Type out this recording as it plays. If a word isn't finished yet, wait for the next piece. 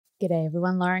G'day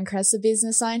everyone, Lauren Kress, the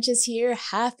Business Scientist here.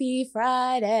 Happy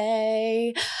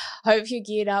Friday. Hope you're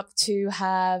geared up to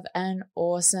have an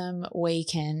awesome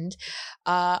weekend.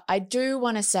 I do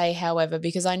want to say, however,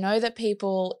 because I know that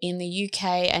people in the UK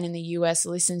and in the US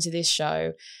listen to this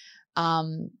show,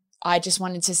 I just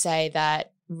wanted to say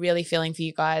that really feeling for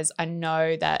you guys. I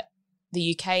know that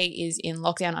the UK is in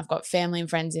lockdown. I've got family and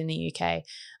friends in the UK.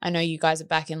 I know you guys are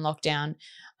back in lockdown.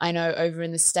 I know over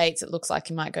in the States, it looks like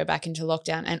you might go back into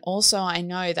lockdown. And also I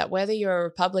know that whether you're a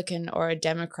Republican or a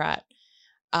Democrat,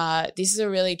 this is a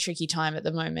really tricky time at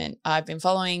the moment. I've been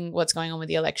following what's going on with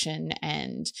the election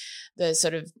and the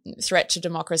sort of threat to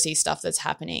democracy stuff that's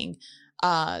happening.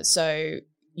 So,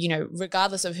 you know,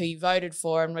 regardless of who you voted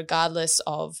for and regardless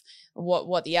of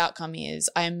what the outcome is,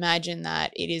 I imagine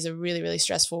that it is a really, really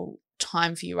stressful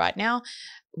time for you right now.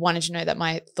 Wanted to know that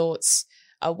my thoughts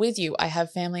are with you. I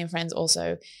have family and friends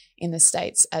also in the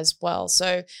States as well.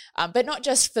 So, but not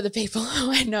just for the people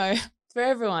who I know, for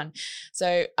everyone.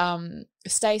 So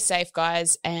stay safe,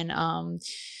 guys. And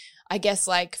I guess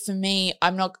like for me,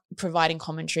 I'm not providing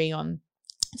commentary on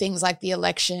things like the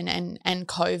election and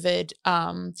COVID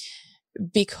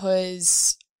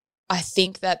because I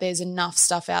think that there's enough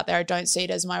stuff out there. I don't see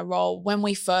it as my role. When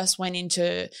we first went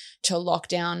into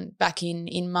lockdown back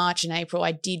in March and April,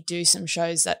 I did do some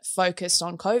shows that focused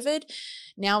on COVID.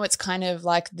 Now it's kind of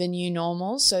like the new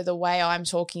normal. So the way I'm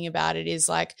talking about it is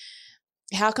like,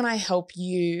 how can I help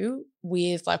you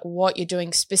with like what you're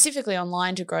doing specifically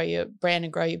online to grow your brand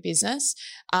and grow your business?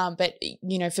 But,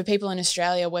 you know, for people in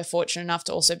Australia, we're fortunate enough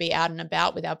to also be out and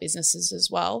about with our businesses as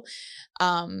well.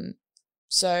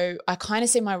 So I kind of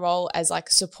see my role as like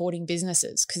supporting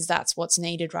businesses because that's what's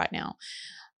needed right now.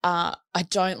 I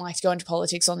don't like to go into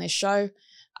politics on this show.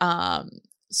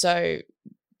 So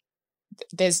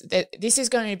this is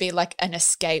going to be like an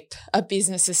escape, a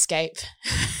business escape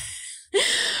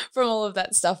from all of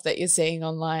that stuff that you're seeing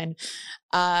online.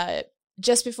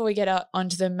 Just before we get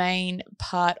onto the main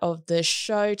part of the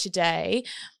show today,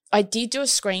 I did do a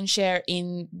screen share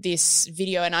in this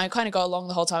video and I kind of go along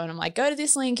the whole time and I'm like, go to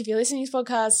this link if you're listening to these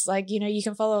podcasts, like, you know, you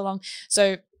can follow along.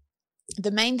 So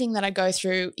the main thing that I go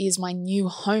through is my new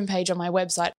homepage on my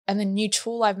website and the new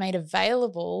tool I've made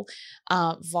available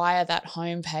via that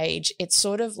homepage. It's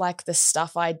sort of like the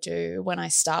stuff I do when I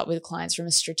start with clients from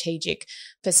a strategic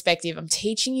perspective. I'm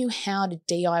teaching you how to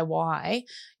DIY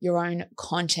your own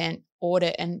content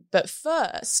audit. But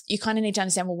first, you kind of need to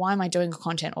understand, well, why am I doing a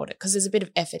content audit? Because there's a bit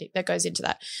of effort that goes into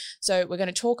that. So we're going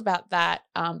to talk about that,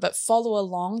 but follow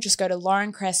along. Just go to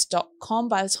laurenkress.com.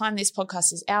 By the time this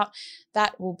podcast is out,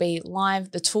 that will be live.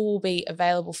 The tool will be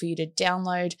available for you to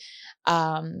download.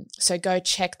 So go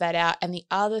check that out. And the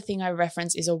other thing I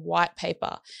reference is a white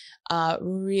paper.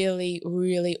 Really,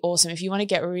 really awesome. If you want to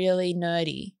get really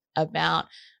nerdy about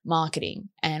marketing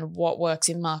and what works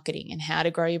in marketing and how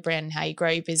to grow your brand and how you grow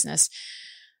your business,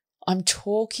 I'm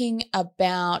talking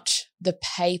about the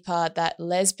paper that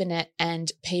Les Binet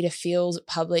and Peter Field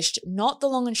published, not the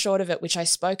long and short of it, which I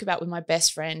spoke about with my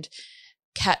best friend,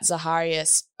 Kat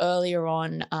Zaharias, earlier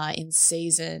on in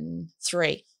season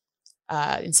 3.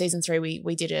 In season 3,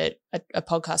 we did a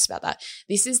podcast about that.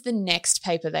 This is the next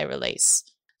paper they release.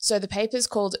 So the paper is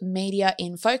called Media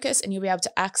in Focus, and you'll be able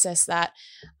to access that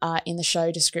in the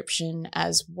show description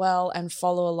as well and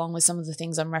follow along with some of the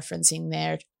things I'm referencing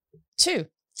there too.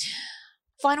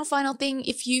 Final thing,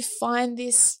 if you find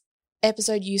this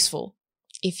episode useful,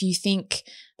 if you think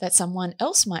that someone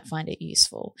else might find it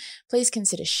useful, please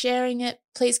consider sharing it.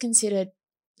 Please consider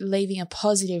leaving a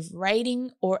positive rating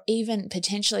or even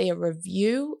potentially a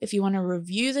review. If you want to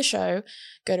review the show,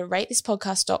 go to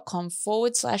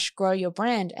ratethispodcast.com/grow your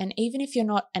brand. And even if you're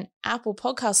not an Apple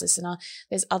podcast listener,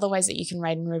 there's other ways that you can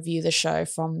rate and review the show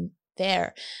from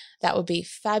there. That would be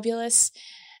fabulous.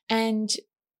 And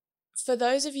for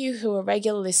those of you who are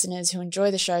regular listeners, who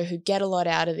enjoy the show, who get a lot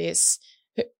out of this,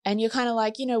 and you're kind of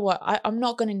like, you know what, I'm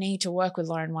not going to need to work with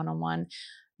Lauren one-on-one.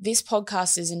 This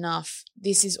podcast is enough.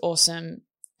 This is awesome.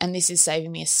 And this is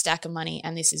saving me a stack of money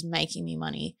and this is making me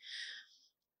money.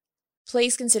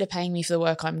 Please consider paying me for the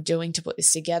work I'm doing to put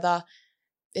this together.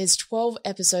 There's 12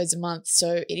 episodes a month,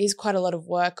 so it is quite a lot of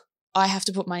work. I have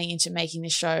to put money into making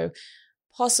this show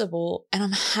possible, and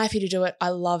I'm happy to do it. I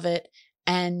love it,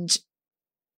 and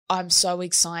I'm so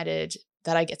excited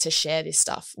that I get to share this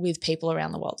stuff with people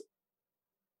around the world.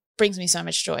 Brings me so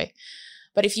much joy.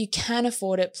 But if you can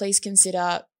afford it, please consider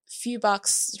a few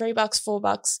bucks, $3,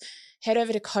 $4, head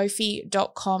over to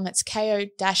ko-fi.com. It's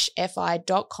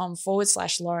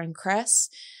ko-fi.com/Lauren Kress.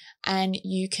 And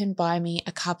you can buy me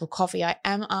a cup of coffee. I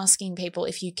am asking people,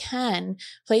 if you can,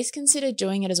 please consider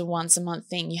doing it as a once a month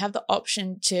thing. You have the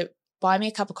option to buy me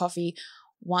a cup of coffee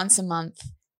once a month,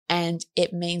 and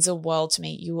it means a world to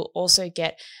me. You will also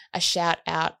get a shout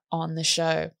out on the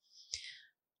show.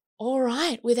 All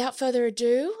right, without further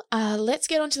ado, let's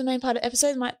get on to the main part of the episode.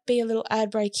 There might be a little ad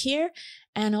break here,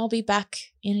 and I'll be back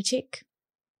in a tick.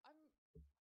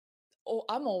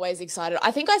 I'm always excited. I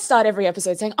think I start every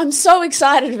episode saying, I'm so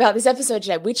excited about this episode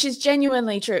today, which is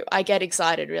genuinely true. I get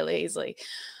excited really easily.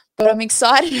 But I'm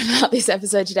excited about this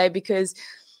episode today because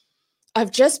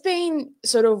I've just been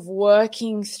sort of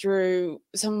working through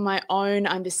some of my own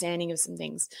understanding of some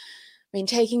things. I've been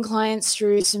taking clients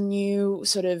through some new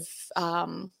sort of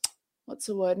what's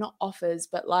the word? Not offers,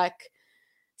 but like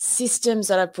systems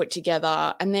that I've put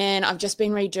together. And then I've just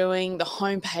been redoing the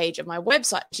homepage of my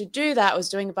website. To do that, I was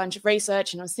doing a bunch of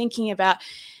research and I was thinking about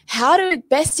how to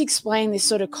best explain this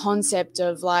sort of concept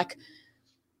of like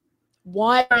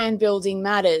why brand building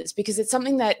matters, because it's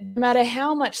something that no matter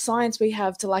how much science we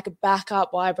have to like back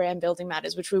up why brand building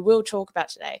matters, which we will talk about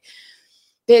today,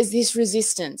 there's this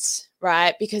resistance,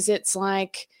 right? Because it's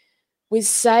like, with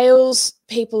sales,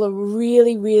 people are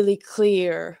really, really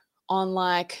clear on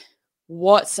like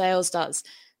what sales does.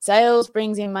 Sales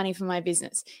brings in money for my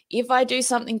business. If I do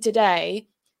something today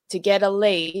to get a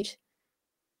lead,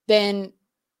 then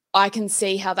I can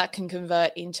see how that can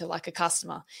convert into like a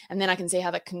customer, and then I can see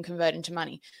how that can convert into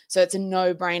money. So it's a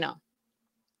no-brainer.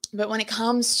 But when it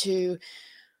comes to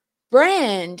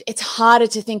brand, it's harder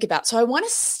to think about. So I want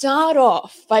to start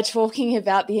off by talking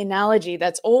about the analogy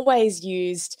that's always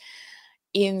used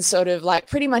in sort of like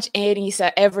pretty much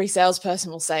every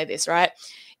salesperson will say this, right?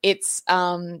 It's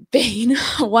been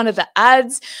one of the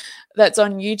ads that's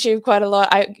on YouTube quite a lot.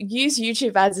 I use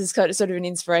YouTube ads as sort of an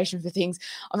inspiration for things.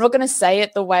 I'm not going to say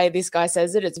it the way this guy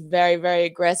says it. It's very, very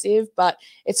aggressive, but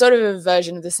it's sort of a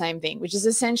version of the same thing, which is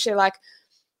essentially like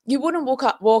you wouldn't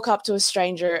walk up to a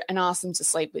stranger and ask them to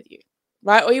sleep with you,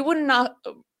 right? Or you wouldn't,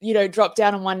 drop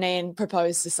down on one knee and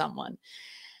propose to someone.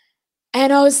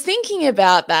 And I was thinking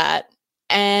about that.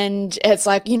 And it's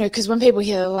like, because when people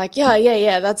hear like,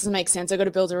 yeah, that doesn't make sense. I've got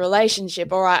to build a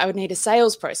relationship. All right, I would need a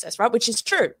sales process, right? Which is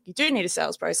true. You do need a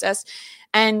sales process.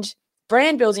 And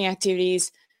brand building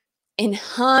activities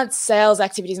enhance sales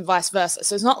activities and vice versa.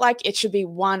 So it's not like it should be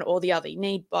one or the other. You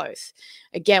need both.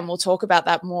 Again, we'll talk about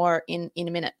that more in a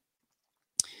minute.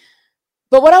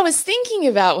 But what I was thinking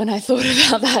about when I thought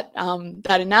about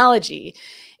that analogy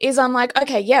is I'm like,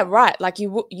 okay, yeah, right. Like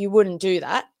you wouldn't do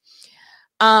that.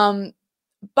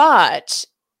 But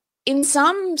in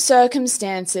some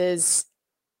circumstances,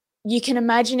 you can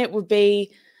imagine it would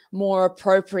be more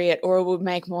appropriate or it would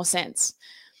make more sense.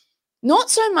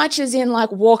 Not so much as in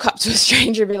like walk up to a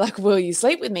stranger and be like, will you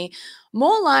sleep with me?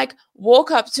 More like walk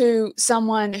up to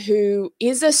someone who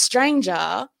is a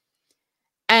stranger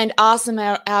and ask them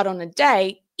out on a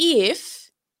date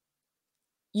if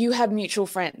you have mutual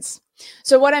friends.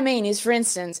 So what I mean is, for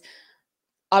instance,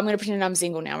 I'm going to pretend I'm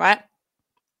single now, right?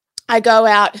 I go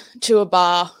out to a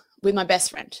bar with my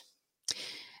best friend.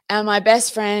 And my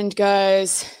best friend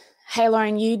goes, hey,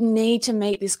 Lauren, you need to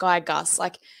meet this guy, Gus.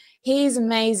 Like, he's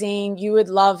amazing. You would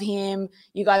love him.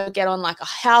 You guys would get on like a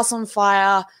house on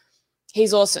fire.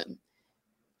 He's awesome.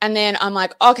 And then I'm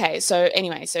like, okay. So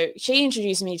anyway, so she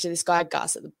introduced me to this guy,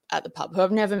 Gus, at the pub, who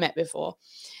I've never met before.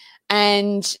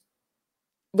 And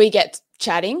we get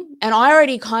chatting, and I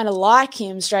already kind of like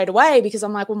him straight away because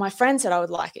I'm like, well, my friend said I would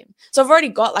like him. So I've already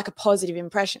got like a positive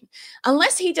impression.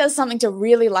 Unless he does something to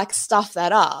really like stuff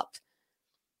that up,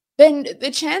 then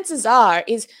the chances are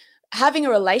is having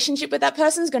a relationship with that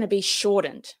person is going to be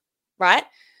shortened, right?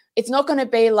 It's not going to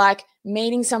be like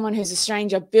meeting someone who's a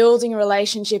stranger, building a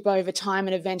relationship over time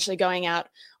and eventually going out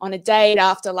on a date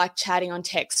after like chatting on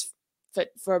text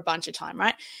for a bunch of time,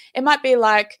 right? It might be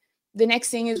like the next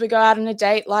thing is we go out on a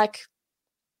date like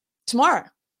tomorrow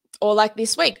or like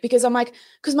this week, because I'm like,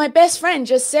 because my best friend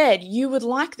just said you would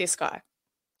like this guy,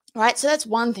 right? So that's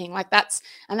one thing, like that's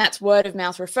word of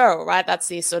mouth referral, right? That's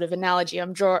the sort of analogy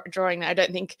I'm drawing there. I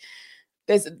don't think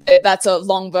that's a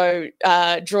longbow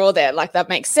draw there. Like that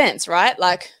makes sense, right?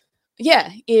 Like,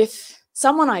 yeah, if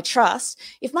someone I trust,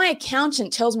 if my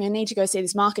accountant tells me I need to go see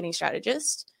this marketing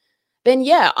strategist, then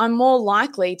yeah, I'm more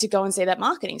likely to go and see that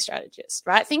marketing strategist,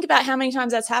 right? Think about how many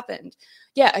times that's happened.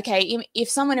 Yeah, okay, if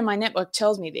someone in my network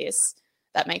tells me this,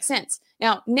 that makes sense.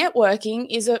 Now, networking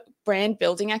is a brand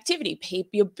building activity.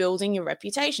 You're building your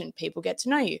reputation. People get to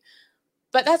know you.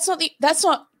 But that's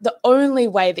not the only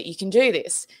way that you can do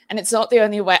this. And it's not the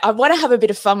only way. I want to have a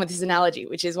bit of fun with this analogy,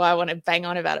 which is why I want to bang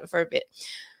on about it for a bit.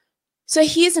 So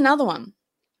here's another one.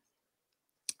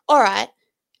 All right,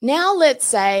 now let's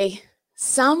say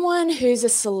someone who's a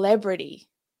celebrity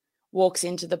walks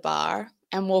into the bar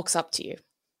and walks up to you,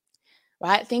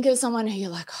 right? Think of someone who you're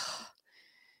like, oh,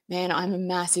 man, I'm a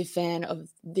massive fan of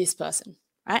this person,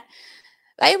 right?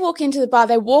 They walk into the bar,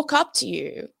 they walk up to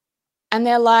you and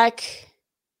they're like,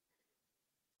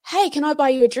 hey, can I buy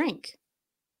you a drink?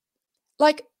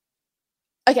 Like,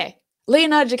 okay,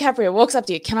 Leonardo DiCaprio walks up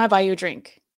to you, can I buy you a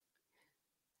drink?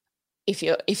 If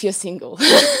you're single.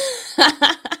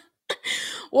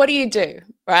 What do you do,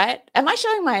 right? Am I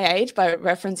showing my age by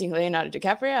referencing Leonardo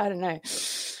DiCaprio? I don't know.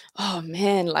 Oh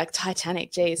man, like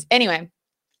Titanic, geez. Anyway,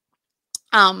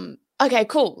 okay,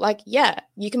 cool. Like, yeah,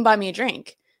 you can buy me a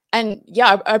drink. And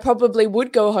yeah, I probably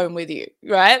would go home with you,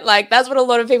 right? Like, that's what a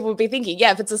lot of people would be thinking.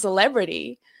 Yeah, if it's a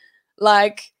celebrity,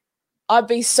 like, I'd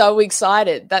be so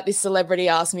excited that this celebrity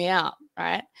asked me out,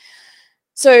 right?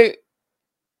 So,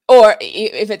 or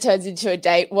if it turns into a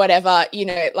date, whatever,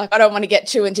 like I don't want to get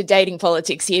too into dating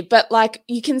politics here, but like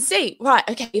you can see, right,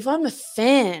 okay, if I'm a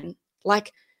fan,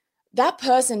 like that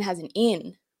person has an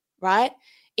in, right?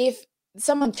 If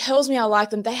someone tells me I like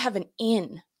them, they have an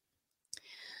in.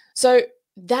 So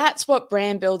that's what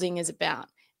brand building is about.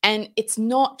 And it's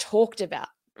not talked about,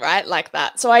 right? Like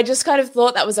that. So I just kind of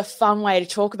thought that was a fun way to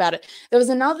talk about it. There was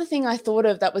another thing I thought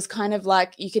of that was kind of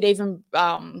like you could even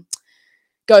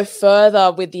go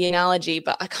further with the analogy,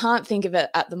 but I can't think of it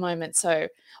at the moment. So,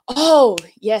 oh,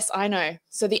 yes, I know.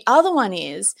 So the other one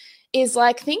is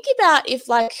like, think about if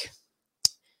like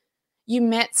you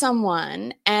met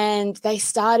someone and they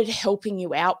started helping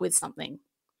you out with something.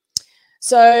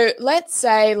 So let's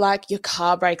say like your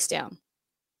car breaks down.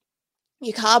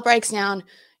 Your car breaks down,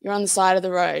 you're on the side of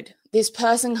the road. This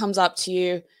person comes up to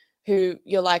you who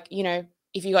you're like,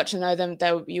 if you got to know them,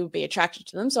 you would be attracted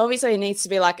to them. So obviously it needs to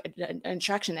be like an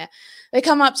attraction there. They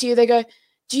come up to you, they go,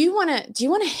 do you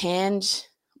want a hand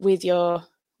with your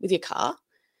car?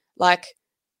 Like,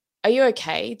 are you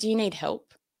okay? Do you need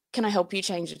help? Can I help you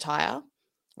change a tire?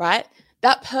 Right?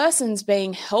 That person's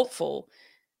being helpful.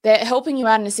 They're helping you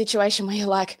out in a situation where you're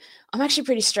like, I'm actually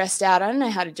pretty stressed out. I don't know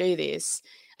how to do this.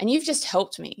 And you've just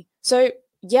helped me. So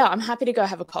yeah, I'm happy to go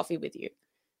have a coffee with you.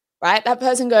 Right? That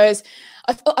person goes,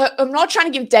 I'm not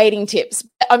trying to give dating tips.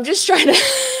 I'm just trying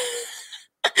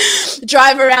to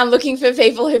drive around looking for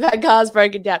people who've had cars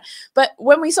broken down. But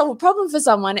when we solve a problem for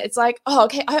someone, it's like, oh,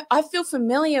 okay, I feel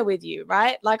familiar with you,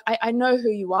 right? Like I know who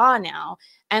you are now.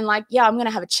 And like, yeah, I'm going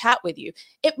to have a chat with you.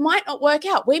 It might not work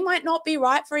out. We might not be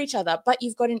right for each other, but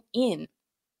you've got an in.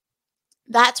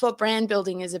 That's what brand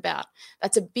building is about.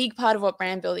 That's a big part of what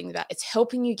brand building is about. It's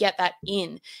helping you get that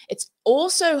in. It's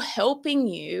also helping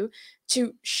you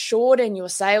to shorten your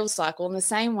sales cycle in the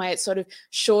same way it's sort of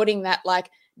shorting that like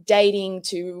dating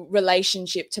to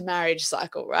relationship to marriage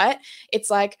cycle, right? It's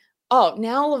like, oh,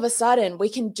 now all of a sudden we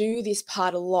can do this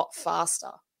part a lot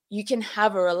faster. You can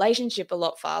have a relationship a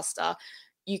lot faster.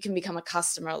 You can become a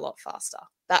customer a lot faster.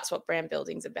 That's what brand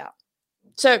building is about.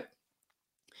 So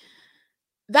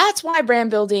that's why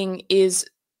brand building is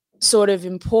sort of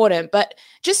important. But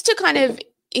just to kind of,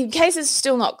 in case it's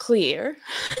still not clear,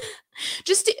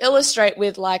 just to illustrate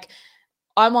with like,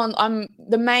 I'm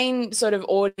the main sort of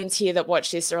audience here that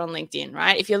watch this are on LinkedIn,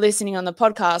 right? If you're listening on the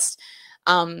podcast,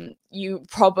 you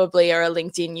probably are a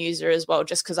LinkedIn user as well,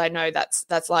 just because I know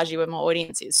that's largely where my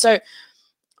audience is. So,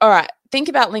 all right, think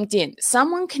about LinkedIn.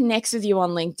 Someone connects with you on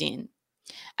LinkedIn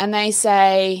and they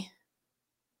say,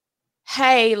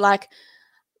 hey, like,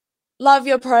 love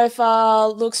your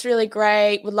profile, looks really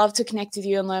great, would love to connect with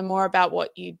you and learn more about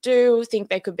what you do, think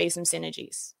there could be some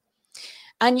synergies.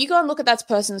 And you go and look at that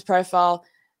person's profile,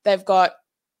 they've got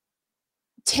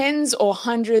tens or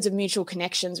hundreds of mutual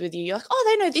connections with you. You're like, oh,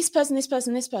 they know this person, this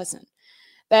person, this person.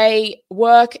 They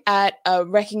work at a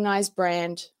recognized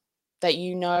brand that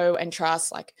you know and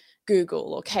trust, like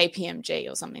Google or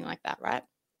KPMG or something like that, right?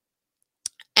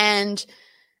 And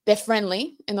they're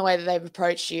friendly in the way that they've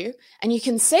approached you. And you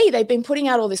can see they've been putting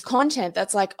out all this content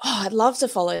that's like, oh, I'd love to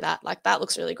follow that. Like, that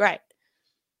looks really great.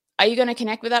 Are you going to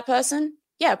connect with that person?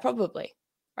 Yeah, probably,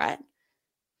 right?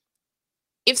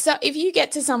 If you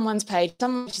get to someone's page,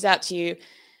 someone reaches out to you,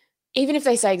 even if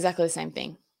they say exactly the same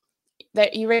thing,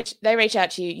 they reach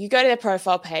out to you, you go to their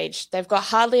profile page, they've got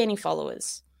hardly any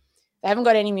followers. They haven't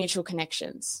got any mutual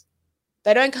connections.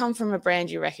 They don't come from a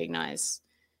brand you recognize.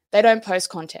 They don't post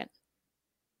content.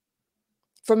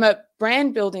 From a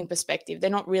brand building perspective,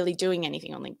 they're not really doing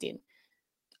anything on LinkedIn.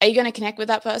 Are you going to connect with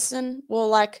that person? Well,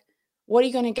 like, what are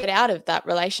you going to get out of that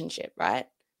relationship, right?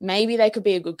 Maybe they could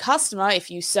be a good customer if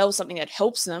you sell something that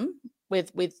helps them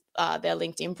with their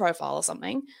LinkedIn profile or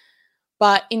something.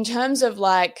 But in terms of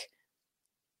like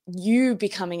you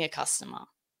becoming a customer,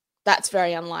 that's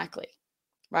very unlikely,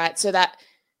 right? So that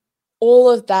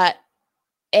all of that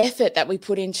effort that we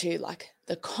put into like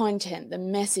the content, the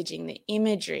messaging, the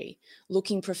imagery,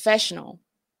 looking professional,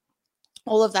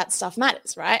 all of that stuff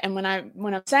matters, right? And when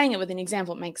I'm saying it with an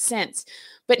example, it makes sense.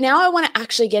 But now I want to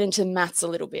actually get into maths a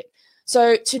little bit.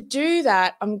 So to do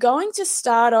that, I'm going to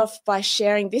start off by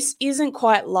sharing. This isn't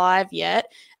quite live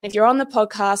yet. If you're on the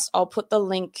podcast, I'll put the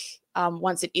link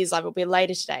once it is live. It'll be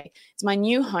later today. It's my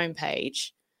new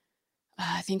homepage.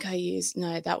 I think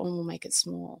that one will make it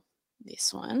small.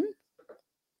 This one.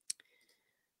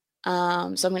 So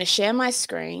I'm going to share my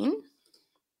screen.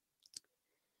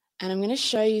 And I'm going to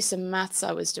show you some maths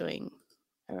I was doing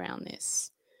around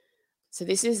this. So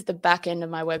this is the back end of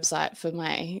my website for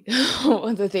my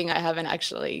the thing I haven't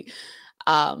actually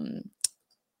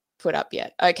put up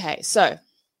yet. Okay, so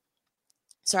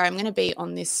sorry, I'm going to be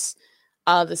on this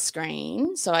other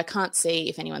screen, so I can't see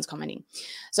if anyone's commenting.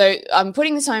 So I'm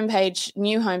putting this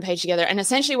new homepage together, and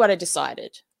essentially what I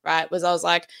decided, right, was I was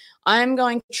like, I'm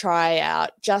going to try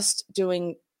out just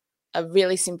doing a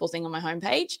really simple thing on my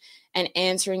homepage and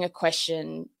answering a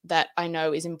question that I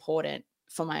know is important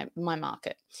for my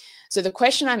market. So the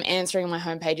question I'm answering on my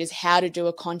homepage is how to do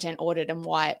a content audit and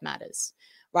why it matters,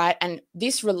 right? And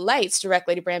this relates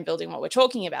directly to brand building, what we're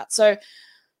talking about. So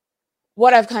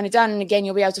what I've kind of done, and again,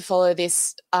 you'll be able to follow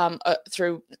this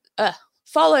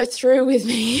follow through with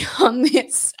me on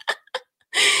this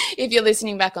if you're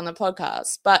listening back on the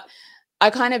podcast. But I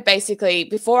kind of basically,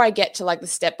 before I get to like the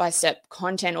step-by-step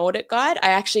content audit guide,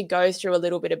 I actually go through a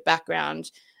little bit of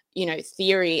background,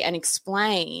 theory and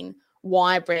explain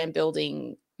why brand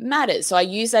building matters. So I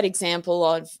use that example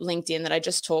of LinkedIn that I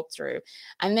just talked through.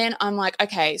 And then I'm like,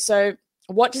 okay, so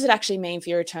what does it actually mean for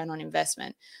your return on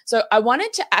investment? So I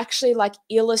wanted to actually like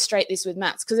illustrate this with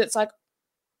maths, because it's like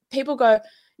people go,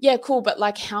 yeah, cool, but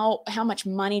like how much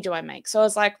money do I make? So I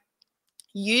was like,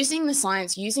 using the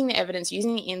science, using the evidence,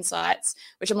 using the insights,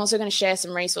 which I'm also going to share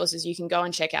some resources you can go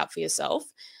and check out for yourself,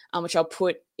 which I'll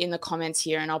put in the comments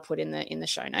here and I'll put in the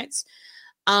show notes.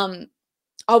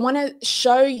 I want to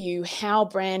show you how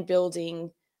brand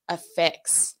building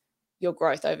affects your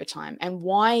growth over time and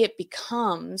why it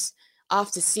becomes,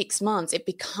 after 6 months, it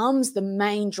becomes the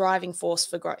main driving force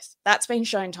for growth. That's been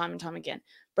shown time and time again.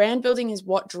 Brand building is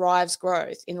what drives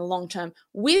growth in the long term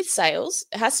with sales.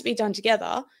 It has to be done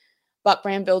together. But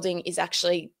brand building is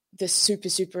actually the super,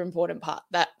 super important part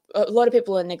that a lot of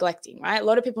people are neglecting, right? A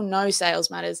lot of people know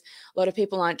sales matters. A lot of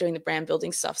people aren't doing the brand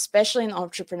building stuff, especially in the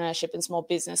entrepreneurship and small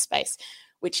business space,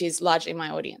 which is largely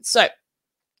my audience. So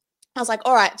I was like,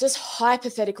 all right, just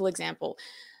hypothetical example.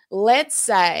 Let's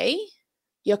say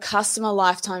your customer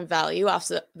lifetime value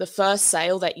after the first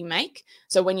sale that you make.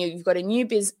 So when you've got a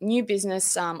new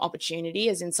business opportunity,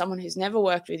 as in someone who's never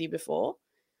worked with you before,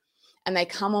 and they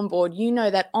come on board, you know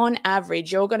that on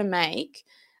average, you're going to make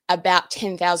about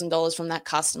 $10,000 from that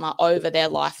customer over their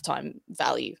lifetime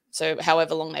value. So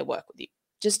however long they work with you,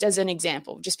 just as an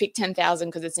example, just pick 10,000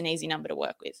 because it's an easy number to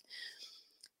work with.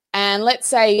 And let's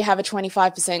say you have a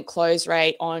 25% close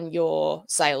rate on your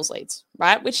sales leads,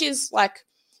 right? Which is like,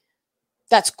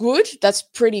 that's good. That's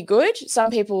pretty good.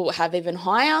 Some people have even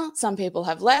higher. Some people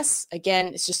have less. Again,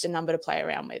 it's just a number to play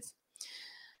around with.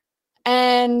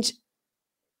 And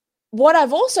what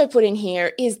I've also put in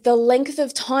here is the length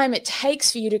of time it takes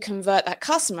for you to convert that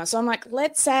customer. So I'm like,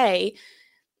 let's say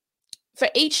for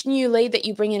each new lead that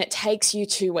you bring in, it takes you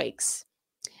 2 weeks.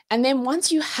 And then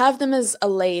once you have them as a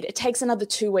lead, it takes another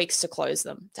 2 weeks to close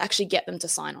them, to actually get them to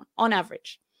sign on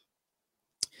average.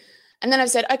 And then I've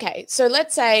said, okay, so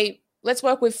let's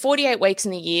work with 48 weeks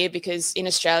in the year, because in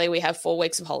Australia we have 4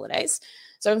 weeks of holidays.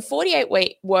 So in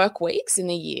 48 work weeks in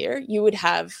the year, you would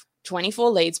have 24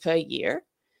 leads per year.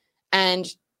 And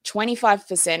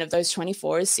 25% of those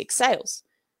 24 is 6 sales.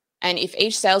 And if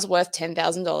each sale is worth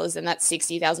 $10,000, then that's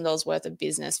 $60,000 worth of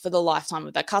business for the lifetime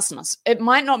of that customer. So it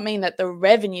might not mean that the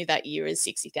revenue that year is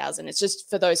 $60,000. It's just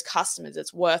for those customers,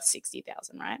 it's worth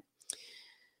 $60,000, right?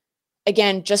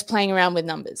 Again, just playing around with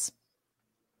numbers.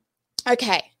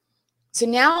 Okay, so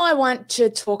now I want to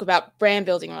talk about brand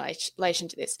building relation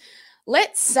to this.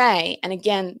 Let's say, and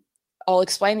again, I'll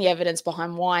explain the evidence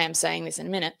behind why I'm saying this in a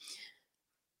minute.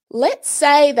 Let's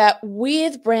say that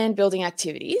with brand building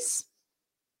activities,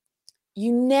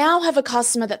 you now have a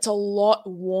customer that's a lot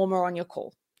warmer on your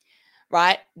call,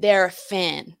 right? They're a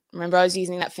fan. Remember, I was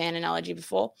using that fan analogy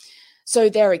before. So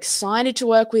they're excited to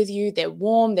work with you. They're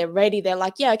warm. They're ready. They're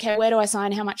like, yeah, okay, where do I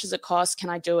sign? How much does it cost? Can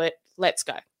I do it? Let's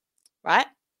go, right?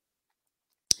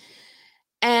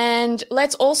 And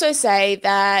let's also say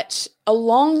that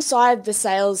alongside the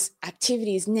sales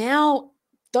activities, now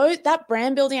that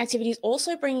brand building activity is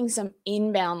also bringing some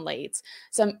inbound leads,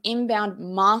 some inbound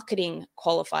marketing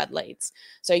qualified leads.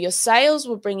 So your sales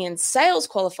will bring in sales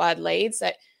qualified leads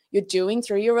that you're doing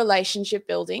through your relationship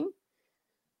building.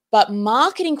 But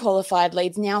marketing qualified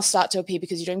leads now start to appear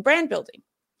because you're doing brand building.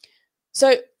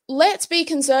 So let's be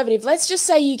conservative. Let's just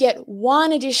say you get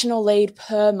one additional lead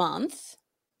per month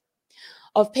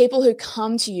of people who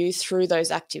come to you through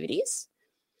those activities.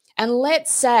 And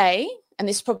let's say, and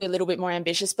this is probably a little bit more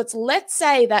ambitious, but let's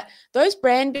say that those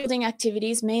brand building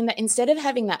activities mean that instead of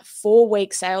having that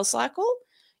 4-week sales cycle,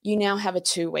 you now have a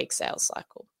 2-week sales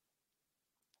cycle.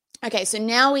 Okay, so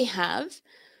now we have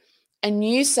a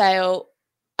new sales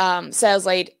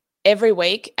lead every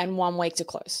week and 1 week to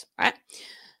close, right?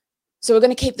 So we're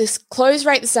going to keep this close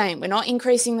rate the same. We're not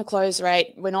increasing the close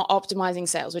rate. We're not optimizing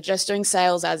sales. We're just doing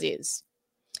sales as is.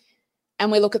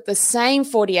 And we look at the same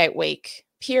 48-week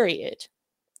period.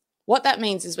 What that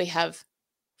means is we have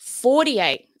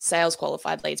 48 sales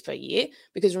qualified leads per year,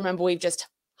 because remember, we've just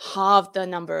halved the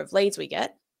number of leads we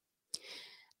get.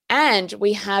 And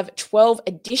we have 12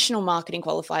 additional marketing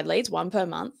qualified leads, 1 per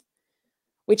month,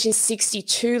 which is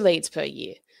 62 leads per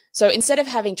year. So instead of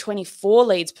having 24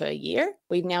 leads per year,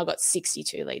 we've now got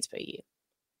 62 leads per year.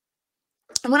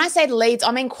 And when I say leads,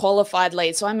 I mean qualified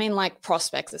leads. So I mean like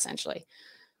prospects, essentially.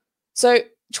 So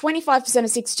 25% of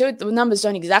 62, the numbers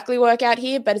don't exactly work out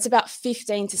here, but it's about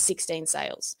 15 to 16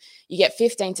 sales. You get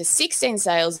 15 to 16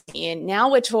 sales in. Now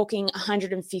we're talking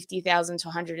 150,000 to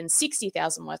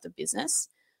 160,000 worth of business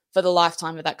for the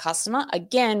lifetime of that customer.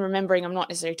 Again, remembering I'm not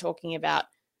necessarily talking about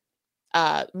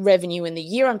revenue in the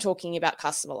year, I'm talking about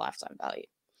customer lifetime value.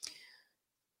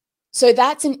 So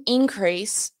that's an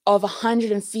increase of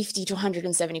 150 to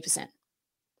 170%.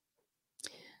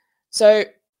 So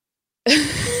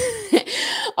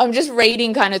I'm just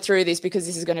reading kind of through this because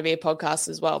this is going to be a podcast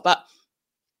as well. But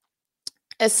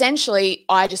essentially,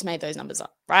 I just made those numbers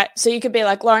up, right? So you could be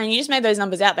like, Lauren, you just made those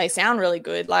numbers out. They sound really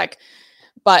good,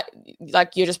 but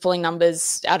you're just pulling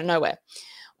numbers out of nowhere.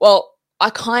 Well, I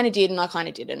kind of did and I kind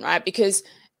of didn't, right? Because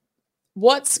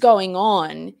what's going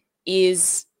on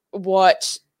is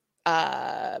what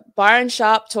Byron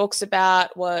Sharp talks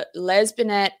about, what Les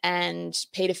Binet and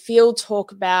Peter Field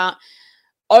talk about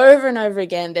over and over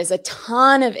again. There's a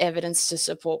ton of evidence to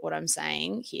support what I'm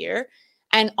saying here.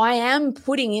 And I am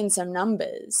putting in some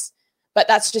numbers, but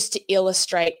that's just to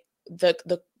illustrate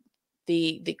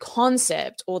the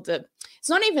concept, or it's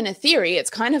not even a theory.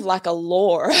 It's kind of like a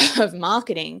law of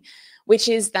marketing, which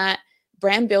is that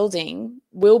brand building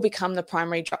will become the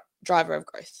primary driver of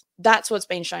growth. That's what's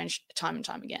been shown time and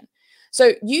time again.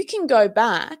 So you can go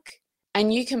back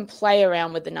and you can play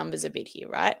around with the numbers a bit here,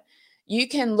 right? You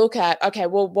can look at, okay,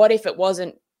 well, what if it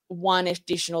wasn't one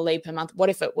additional lead per month? What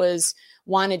if it was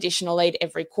one additional lead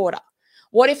every quarter?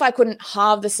 What if I couldn't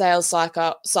halve the sales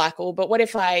cycle, but what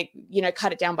if I,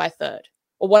 cut it down by a third?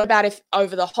 Or what about if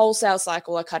over the whole sales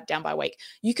cycle, I cut it down by a week?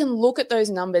 You can look at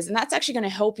those numbers, and that's actually going to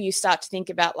help you start to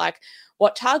think about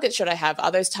what targets should I have?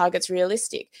 Are those targets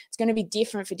realistic? It's going to be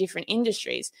different for different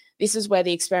industries. This is where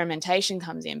the experimentation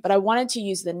comes in. But I wanted to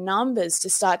use the numbers to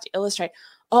start to illustrate,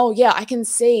 oh yeah, I can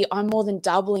see I'm more than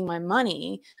doubling my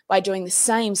money by doing the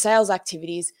same sales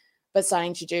activities, but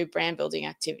starting to do brand building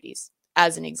activities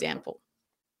as an example.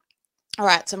 All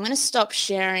right, so I'm going to stop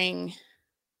sharing.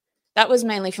 That was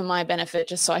mainly for my benefit,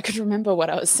 just so I could remember what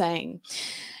I was saying.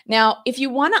 Now, if you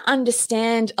want to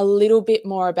understand a little bit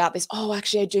more about this,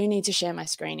 actually, I do need to share my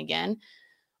screen again,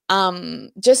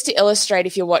 just to illustrate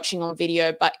if you're watching on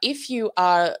video. But if you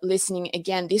are listening,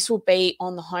 again, this will be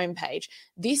on the homepage.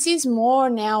 This is more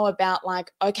now about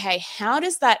okay, what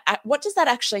does that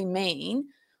actually mean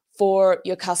for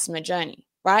your customer journey,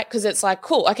 right? Because it's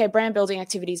cool, okay, brand building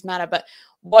activities matter, but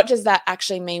what does that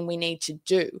actually mean we need to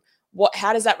do?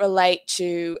 How does that relate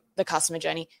to the customer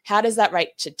journey? How does that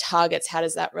relate to targets? How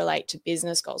does that relate to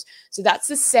business goals? So that's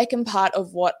the second part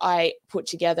of what I put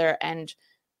together and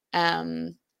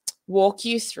walk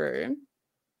you through.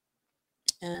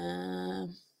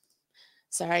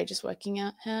 Sorry, just working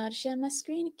out how to share my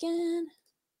screen again.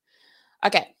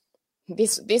 Okay,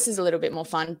 this is a little bit more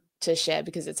fun to share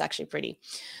because it's actually pretty.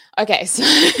 Okay, so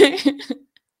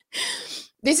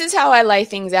this is how I lay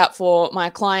things out for my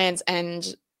clients,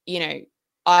 and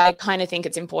I kind of think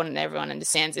it's important that everyone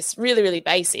understands this. Really, really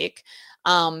basic,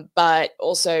 but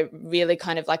also really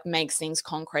kind of makes things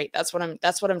concrete. That's what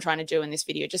I'm trying to do in this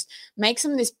video. Just make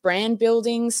some of this brand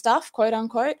building stuff, quote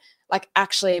unquote,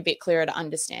 actually a bit clearer to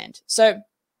understand. So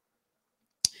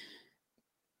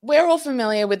we're all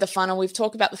familiar with the funnel. We've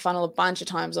talked about the funnel a bunch of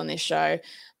times on this show,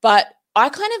 but I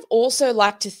kind of also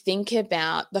like to think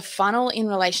about the funnel in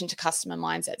relation to customer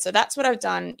mindset. So that's what I've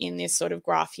done in this sort of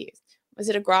graph here. Was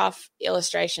it a graph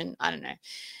illustration? I don't know.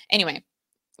 Anyway,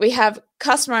 we have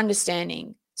customer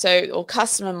understanding, or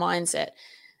customer mindset.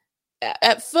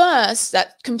 at first,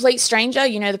 that complete stranger,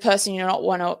 the person you're not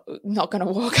going to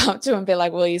walk up to and be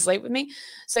like, will you sleep with me?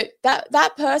 So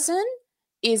that person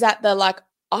is at the like,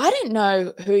 I don't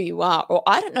know who you are, or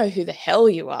I don't know who the hell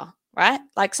you are, right?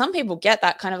 Like some people get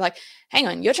that kind of like, hang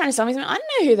on, you're trying to sell me something. I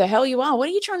don't know who the hell you are. What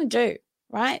are you trying to do,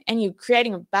 right? And you're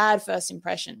creating a bad first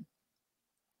impression.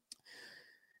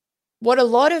 What a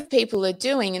lot of people are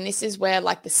doing, and this is where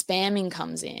like the spamming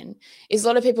comes in, is a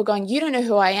lot of people going, you don't know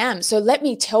who I am, so let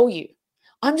me tell you.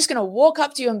 I'm just going to walk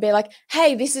up to you and be like,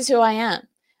 hey, this is who I am.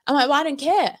 I'm like, well, I don't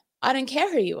care. I don't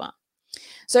care who you are.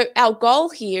 So our goal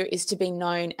here is to be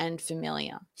known and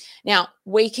familiar. Now,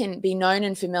 we can be known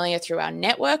and familiar through our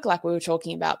network, like we were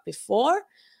talking about before.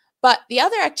 But the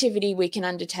other activity we can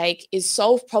undertake is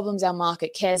solve problems our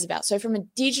market cares about. So from a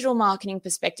digital marketing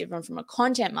perspective and from a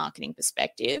content marketing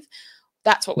perspective,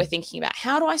 that's what we're thinking about.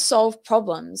 How do I solve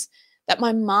problems that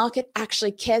my market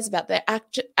actually cares about? They're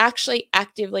actually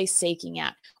actively seeking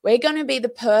out. We're going to be the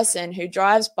person who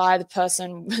drives by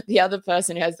the other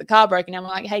person who has the car broken down. We're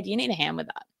like, hey, do you need a hand with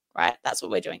that? Right? That's what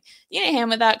we're doing. You need a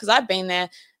hand with that because I've been there.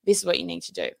 This is what you need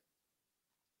to do.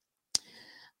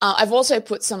 I've also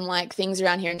put some like things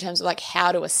around here in terms of like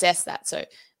how to assess that. So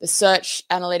the search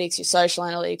analytics, your social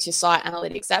analytics, your site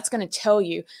analytics, that's going to tell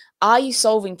you, are you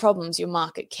solving problems your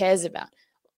market cares about?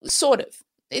 Sort of.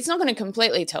 It's not going to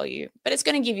completely tell you, but it's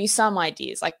going to give you some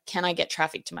ideas. Like, can I get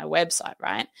traffic to my website,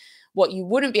 right? What you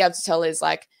wouldn't be able to tell is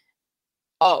like,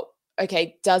 oh,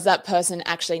 okay, does that person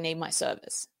actually need my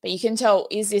service? But you can tell,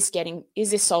 is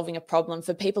this solving a problem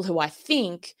for people who I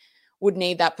think would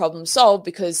need that problem solved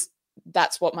because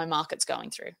that's what my market's going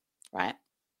through, right?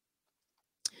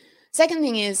 Second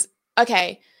thing is,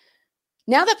 okay,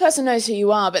 now that person knows who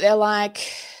you are, but they're like,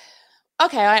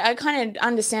 okay, I kind of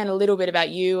understand a little bit about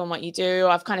you and what you do.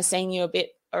 I've kind of seen you a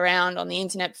bit around on the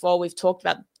internet before. We've talked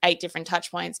about 8 different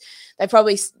touch points. They've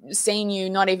probably seen you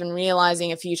not even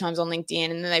realizing a few times on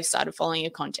LinkedIn, and then they've started following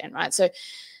your content, right? So,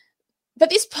 but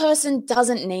this person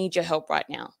doesn't need your help right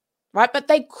now, right? But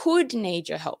they could need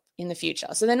your help in the future.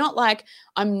 So they're not like,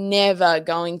 I'm never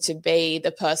going to be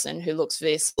the person who looks for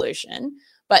this solution,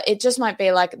 but it just might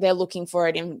be like they're looking for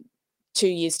it in 2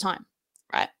 years' time,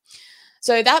 right?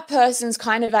 So that person's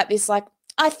kind of at this like,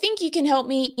 I think you can help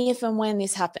me if and when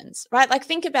this happens, right? Like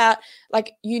think about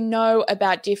like,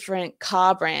 about different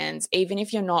car brands, even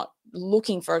if you're not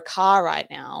looking for a car right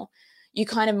now, you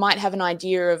kind of might have an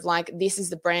idea of like, this is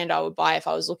the brand I would buy if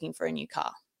I was looking for a new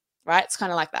car, right? It's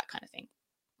kind of like that kind of thing.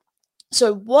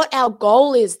 So what our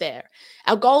goal is there,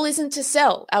 our goal isn't to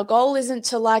sell. Our goal isn't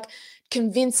to like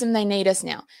convince them they need us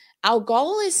now. Our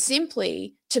goal is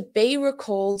simply to be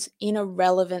recalled in a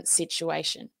relevant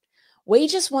situation. We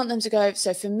just want them to go.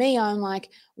 So for me, I'm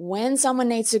like, when someone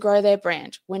needs to grow their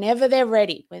brand, whenever they're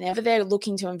ready, whenever they're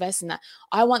looking to invest in that,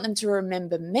 I want them to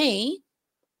remember me,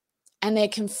 and they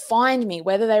can find me,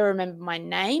 whether they remember my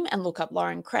name and look up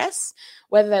Lauren Kress,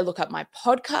 whether they look up my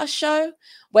podcast show,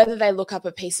 whether they look up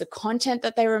a piece of content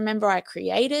that they remember I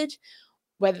created,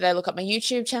 whether they look up my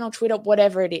YouTube channel, Twitter,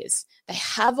 whatever it is. They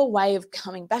have a way of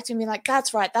coming back to me like,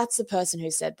 that's right, that's the person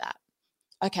who said that.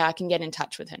 Okay, I can get in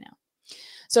touch with her now.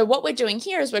 So what we're doing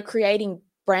here is we're creating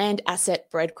brand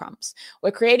asset breadcrumbs. We're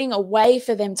creating a way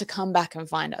for them to come back and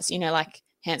find us, like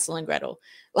Hansel and Gretel,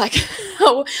 like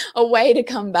a way to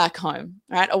come back home,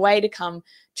 right? A way to come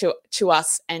to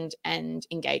us and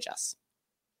engage us.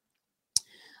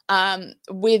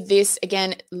 With this,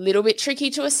 again, a little bit tricky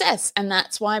to assess, and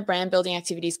that's why brand building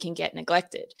activities can get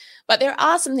neglected. But there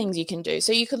are some things you can do.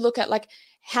 So you could look at like,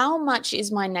 how much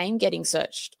is my name getting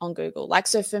searched on Google? Like,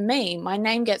 so for me, my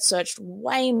name gets searched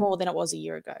way more than it was a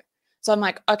year ago. So I'm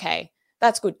like, okay,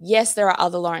 that's good. Yes, there are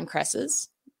other Lauren Kresses,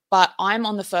 but I'm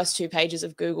on the first 2 pages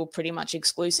of Google pretty much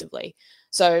exclusively.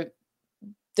 So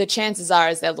the chances are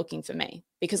is they're looking for me,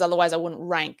 because otherwise I wouldn't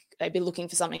rank. They'd be looking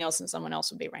for something else and someone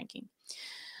else would be ranking.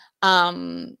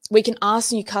 We can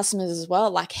ask new customers as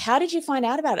well, like, how did you find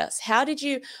out about us?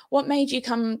 What made you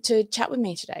come to chat with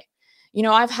me today?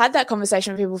 I've had that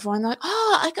conversation with people before, and they're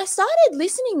like, I started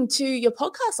listening to your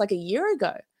podcast like a year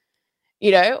ago,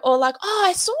 or like,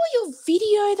 I saw your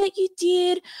video that you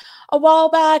did a while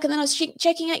back, and then I was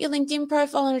checking out your LinkedIn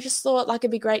profile, and I just thought like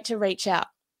it'd be great to reach out.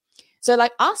 So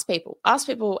like, ask people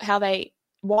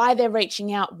why they're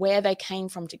reaching out, where they came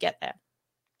from to get there.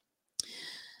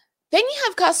 Then you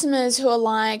have customers who are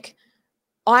like,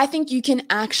 I think you can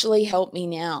actually help me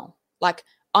now. Like,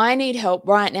 I need help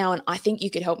right now, and I think you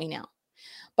could help me now.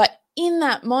 But in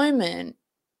that moment,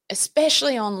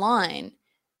 especially online,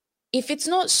 if it's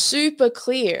not super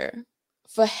clear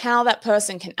for how that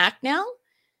person can act now,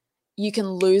 you can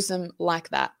lose them like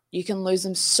that. You can lose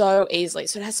them so easily.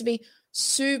 So it has to be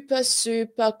super,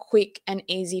 super quick and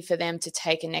easy for them to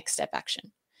take a next step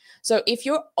action. So if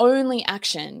your only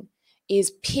action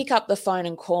is pick up the phone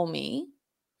and call me,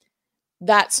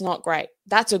 that's not great.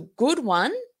 That's a good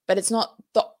one, but it's not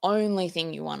the only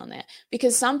thing you want on there,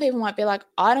 because some people might be like,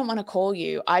 I don't want to call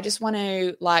you. I just want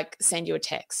to like send you a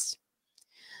text.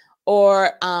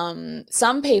 Or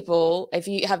some people, if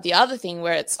you have the other thing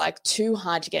where it's like too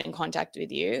hard to get in contact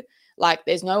with you, like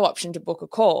there's no option to book a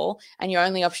call and your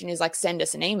only option is like send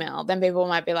us an email, then people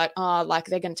might be like, oh, like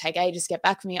they're going to take ages to get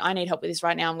back to me. I need help with this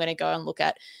right now. I'm going to go and look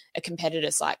at a competitor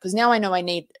site because now I know I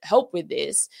need help with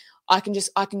this. I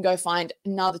can go find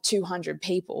another 200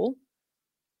 people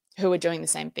who are doing the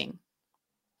same thing.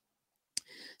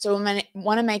 So we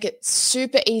want to make it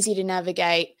super easy to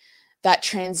navigate that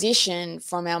transition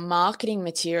from our marketing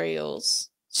materials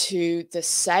to the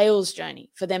sales journey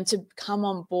for them to come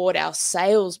on board our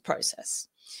sales process.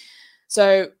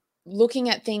 So looking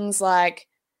at things like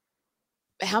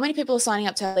how many people are signing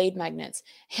up to lead magnets,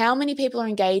 how many people are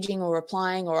engaging or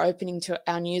replying or opening to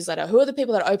our newsletter, who are the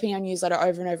people that are opening our newsletter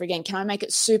over and over again? Can I make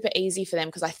it super easy for them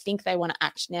because I think they want to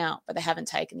act now, but they haven't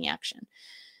taken the action?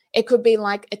 It could be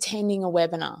like attending a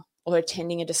webinar or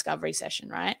attending a discovery session,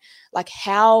 right? Like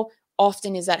how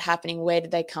often is that happening? Where did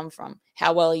they come from?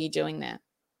 How well are you doing there?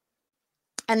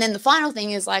 And then the final thing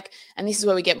is like, and this is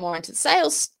where we get more into the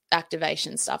sales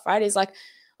activation stuff, right? Is like,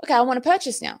 okay, I want to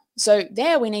purchase now. So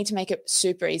there we need to make it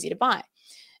super easy to buy.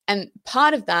 And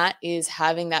part of that is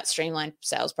having that streamlined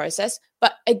sales process.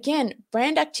 But again,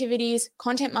 brand activities,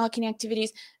 content marketing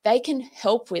activities, they can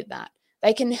help with that.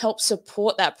 They can help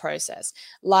support that process,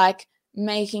 like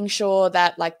making sure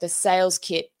that like the sales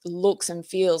kit looks and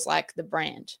feels like the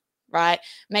brand, right?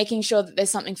 Making sure that there's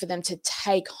something for them to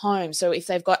take home. So if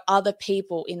they've got other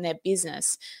people in their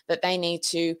business that they need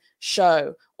to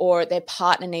show, or their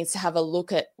partner needs to have a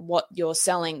look at what you're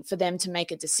selling for them to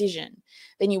make a decision,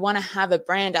 then you want to have a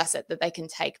brand asset that they can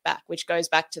take back, which goes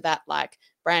back to that like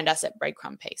brand asset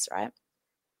breadcrumb piece, right?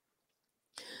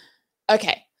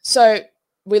 Okay, so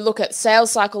we look at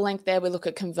sales cycle length there, we look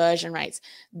at conversion rates.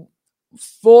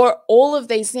 For all of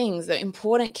these things, the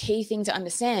important key thing to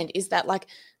understand is that like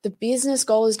the business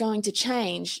goal is going to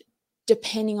change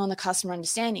depending on the customer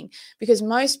understanding, because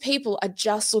most people are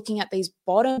just looking at these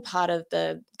bottom part of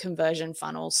the conversion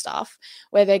funnel stuff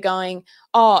where they're going,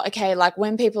 oh, okay, like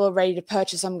when people are ready to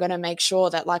purchase, I'm going to make sure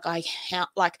that like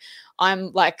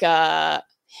I'm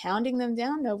hounding them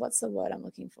down. No, what's the word I'm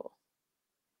looking for?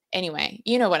 Anyway,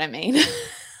 you know what I mean.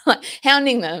 Like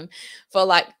hounding them for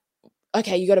like,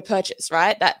 okay, you got to purchase,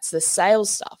 right? That's the sales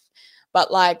stuff.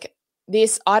 But like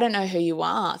this, I don't know who you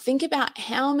are. Think about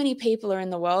how many people are in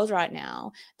the world right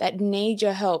now that need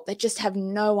your help, that just have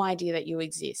no idea that you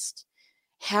exist.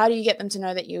 How do you get them to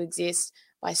know that you exist?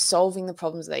 By solving the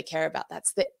problems that they care about.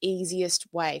 That's the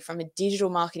easiest way. From a digital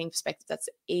marketing perspective, that's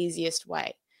the easiest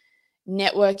way.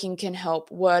 Networking can help,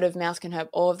 word of mouth can help,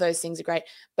 all of those things are great,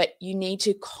 but you need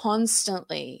to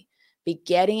constantly be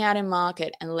getting out in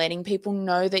market and letting people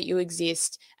know that you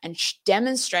exist and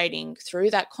demonstrating through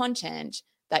that content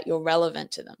that you're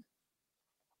relevant to them.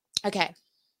 Okay.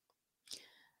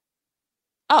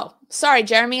 Oh, sorry,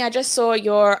 Jeremy. I just saw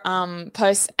your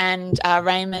post and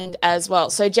Raymond as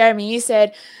well. So Jeremy, you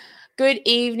said, good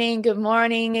evening, good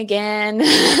morning again.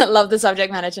 Love the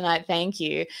subject matter tonight. Thank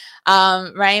you.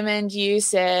 Raymond, you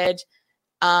said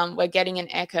we're getting an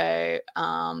echo.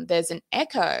 There's an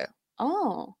echo.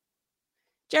 Oh.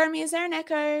 Jeremy, is there an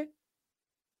echo?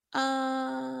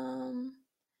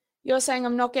 You're saying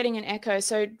I'm not getting an echo.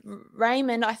 So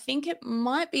Raymond, I think it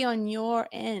might be on your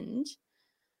end.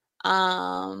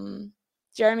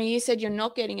 Jeremy, you said you're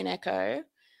not getting an echo.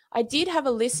 I did have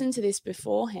a listen to this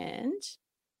beforehand.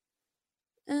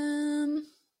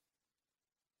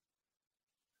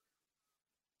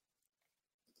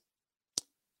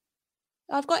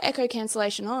 I've got echo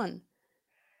cancellation on.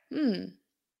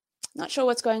 Not sure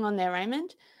what's going on there,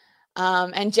 Raymond.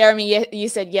 And Jeremy, you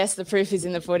said, yes, the proof is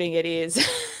in the pudding. It is.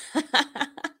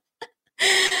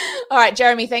 All right,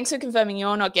 Jeremy, thanks for confirming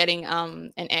you're not getting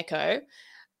an echo.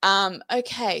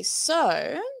 Okay,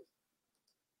 so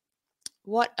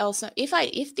what else?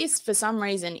 If this for some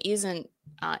reason is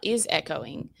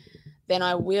echoing, then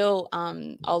I will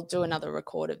I'll do another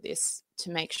record of this to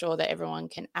make sure that everyone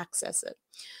can access it.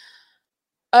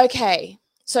 Okay,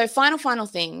 so final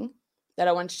thing that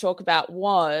I wanted to talk about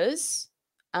was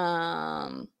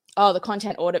the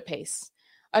content audit piece.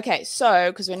 Okay,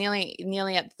 so because we're nearly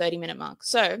at the 30-minute mark.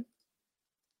 So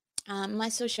am I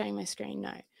still sharing my screen?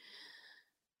 No.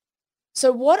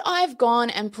 So what I've gone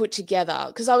and put together,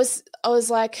 because I was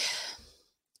like,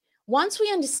 once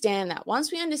we understand,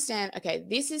 okay,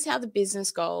 this is how the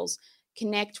business goals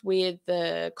connect with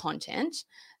the content,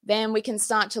 then we can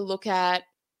start to look at,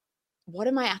 what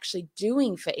am I actually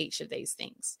doing for each of these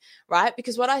things, right?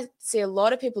 Because what I see a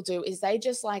lot of people do is they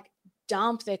just like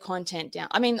dump their content down.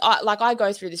 I mean, I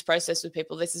go through this process with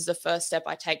people. This is the first step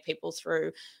I take people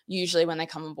through, usually when they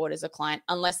come on board as a client,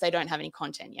 unless they don't have any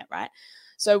content yet, right?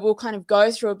 So we'll kind of go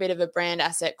through a bit of a brand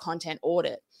asset content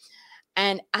audit.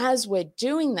 And as we're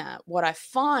doing that, what I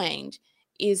find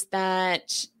is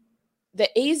that the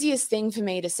easiest thing for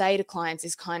me to say to clients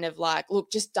is kind of like,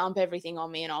 look, just dump everything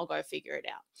on me and I'll go figure it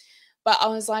out. But I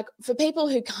was like, for people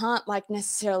who can't like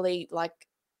necessarily like,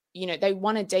 you know, they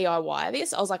want to DIY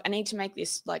this, I was like, I need to make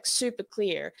this like super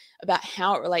clear about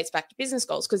how it relates back to business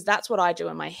goals, because that's what I do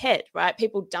in my head, right?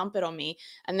 People dump it on me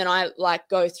and then I like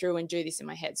go through and do this in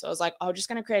my head. So I was like, I'm just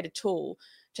going to create a tool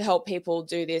to help people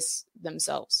do this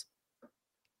themselves.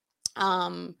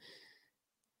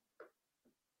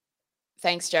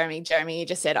 Thanks, Jeremy. Jeremy, you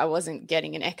just said I wasn't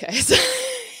getting an echo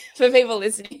for people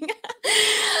listening.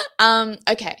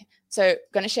 Okay. So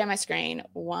going to share my screen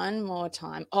one more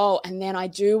time. Oh, and then I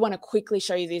do want to quickly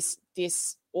show you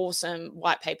this awesome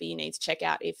white paper you need to check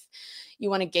out if you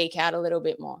want to geek out a little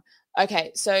bit more.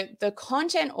 Okay, so the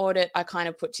content audit I kind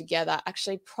of put together,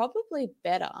 actually probably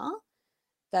better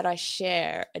that I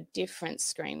share a different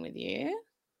screen with you.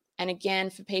 And again,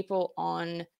 for people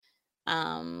on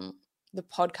the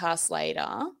podcast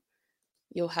later,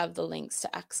 you'll have the links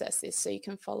to access this so you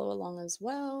can follow along as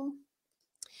well.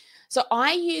 So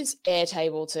I use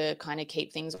Airtable to kind of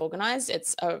keep things organized.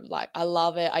 It's like, I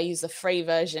love it. I use the free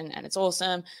version and it's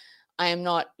awesome. I am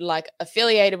not like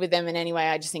affiliated with them in any way.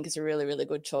 I just think it's a really, really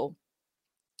good tool.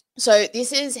 So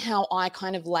this is how I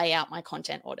kind of lay out my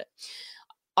content audit.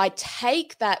 I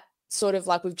take that sort of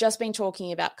like, we've just been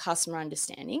talking about customer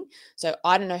understanding. So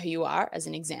I don't know who you are as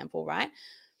an example, right?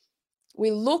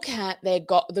 We look at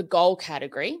the goal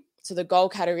category. So the goal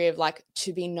category of like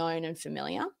to be known and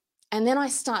familiar. And then I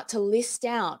start to list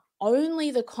out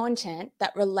only the content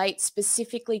that relates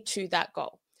specifically to that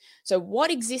goal. So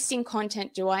what existing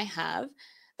content do I have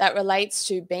that relates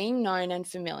to being known and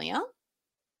familiar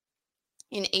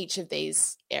in each of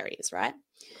these areas, right?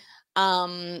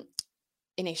 In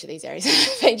each of these areas,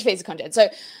 for each piece of content. So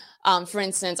for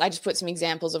instance, I just put some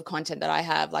examples of content that I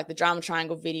have, like the Drama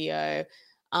Triangle video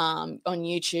on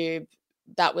YouTube.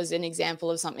 That was an example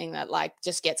of something that like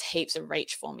just gets heaps of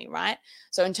reach for me, right?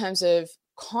 So in terms of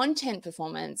content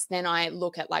performance, then I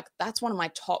look at like, that's one of my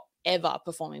top ever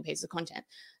performing pieces of content.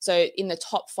 So in the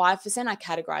top 5%, I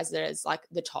categorize it as like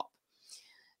the top.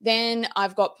 Then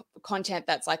I've got content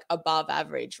that's like above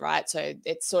average, right? So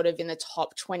it's sort of in the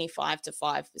top 25 to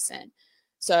 5%.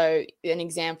 So an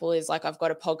example is like, I've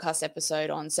got a podcast episode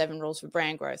on 7 rules for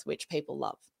brand growth, which people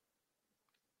love.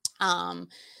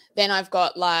 Then I've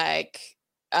got like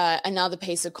another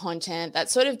piece of content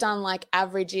that's sort of done like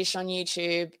average-ish on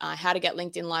YouTube, how to get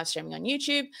LinkedIn live streaming on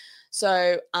YouTube.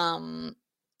 So,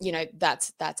 you know,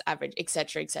 that's average, et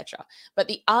cetera, et cetera. But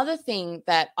the other thing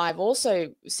that I've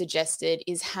also suggested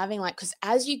is having like, because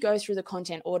as you go through the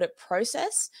content audit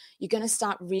process, you're going to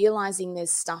start realizing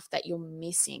there's stuff that you're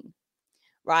missing,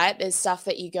 right? There's stuff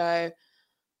that you go,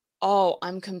 oh,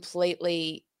 I'm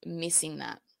completely missing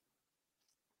that.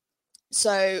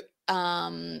 So,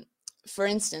 for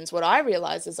instance, what I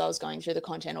realized as I was going through the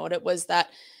content audit was that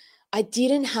I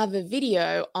didn't have a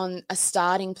video on a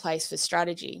starting place for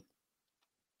strategy,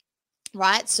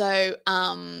 right? So,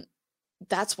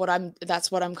 that's what I'm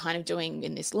kind of doing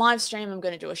in this live stream. I'm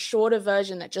going to do a shorter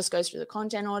version that just goes through the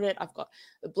content audit. I've got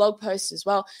the blog posts as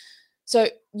well. So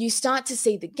you start to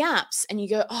see the gaps and you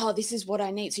go, oh, this is what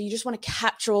I need. So you just want to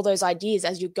capture all those ideas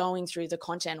as you're going through the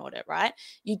content audit, right?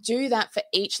 You do that for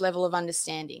each level of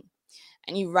understanding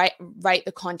and you rate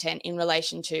the content in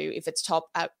relation to if it's top,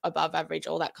 above average,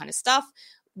 all that kind of stuff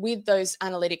with those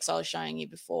analytics I was showing you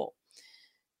before.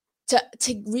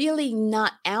 To really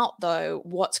nut out though,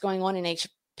 what's going on in each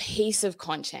piece of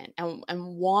content and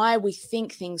why we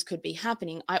think things could be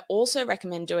happening, I also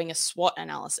recommend doing a SWOT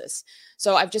analysis.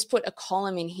 So I've just put a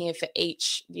column in here for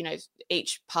each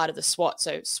part of the SWOT.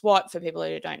 So SWOT, for people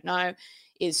who don't know,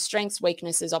 is strengths,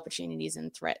 weaknesses, opportunities,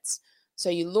 and threats. So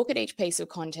you look at each piece of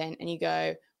content and you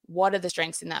go, what are the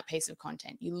strengths in that piece of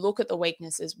content? You look at the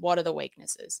weaknesses. What are the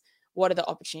weaknesses? What are the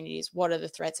opportunities? What are the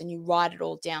threats? And you write it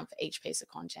all down for each piece of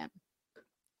content.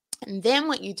 And then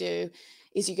what you do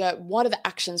is you go, what are the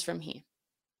actions from here?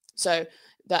 So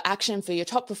the action for your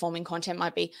top performing content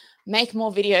might be make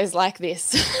more videos like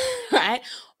this, right?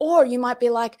 Or you might be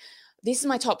like, this is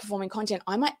my top performing content.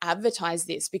 I might advertise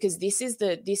this because this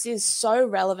is so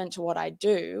relevant to what I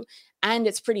do and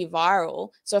it's pretty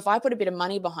viral. So if I put a bit of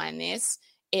money behind this,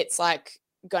 it's like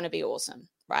going to be awesome,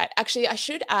 right? Actually, I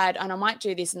should add, and I might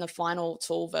do this in the final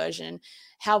tool version,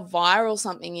 how viral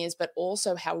something is, but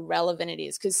also how relevant it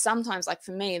is. Because sometimes, like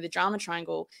for me, the drama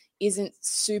triangle isn't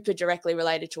super directly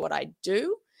related to what I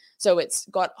do. So it's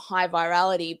got high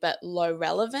virality, but low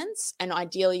relevance. And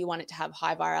ideally, you want it to have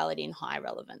high virality and high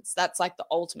relevance. That's like the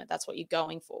ultimate. That's what you're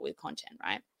going for with content,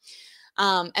 right?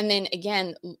 And then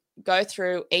again, go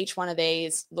through each one of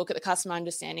these, look at the customer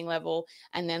understanding level,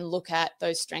 and then look at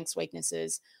those strengths,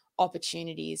 weaknesses,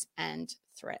 opportunities, and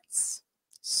threats.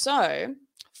 So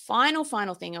final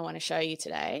thing I want to show you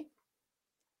today.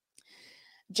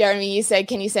 Jeremy, you said,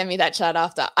 can you send me that chart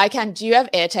after? I can. Do you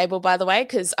have Airtable, by the way?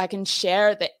 Because I can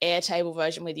share the Airtable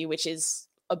version with you, which is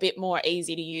a bit more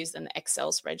easy to use than the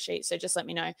Excel spreadsheet. So just let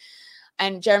me know.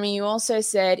 And Jeremy, you also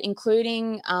said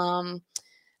including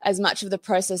as much of the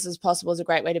process as possible is a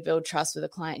great way to build trust with a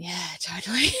client. Yeah,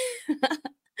 totally.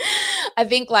 I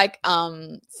think like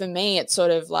for me, it's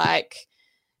sort of like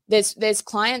there's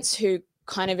clients who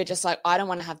kind of are just like, I don't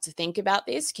want to have to think about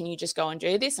this. Can you just go and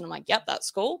do this? And I'm like, yep,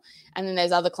 that's cool. And then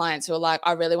there's other clients who are like,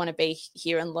 I really want to be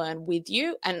here and learn with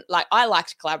you. And like, I like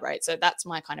to collaborate. So that's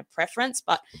my kind of preference.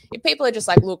 But if people are just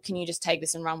like, look, can you just take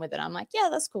this and run with it? I'm like, yeah,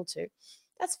 that's cool too.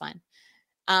 That's fine.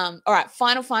 All right.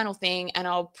 Final thing. And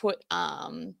I'll put,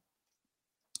 oh,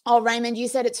 Raymond, you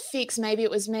said it's fixed. Maybe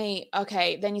it was me.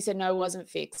 Okay. Then you said, no, it wasn't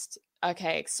fixed.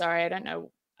 Okay. Sorry. I don't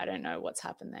know what's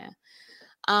happened there.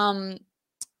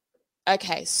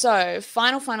 Okay, so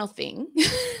final thing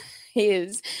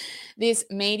is this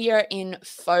Media in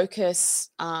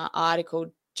Focus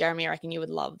article. Jeremy, I reckon you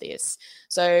would love this.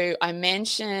 So I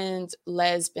mentioned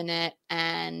Les Binet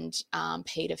and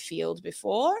Peter Field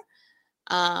before.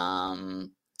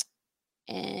 And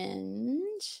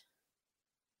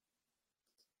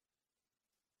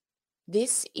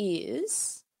this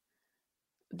is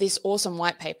this awesome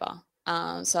white paper.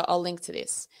 So I'll link to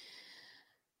this.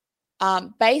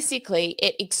 Basically,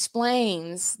 it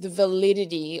explains the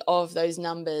validity of those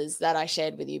numbers that I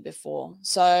shared with you before.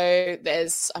 So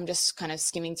I'm just kind of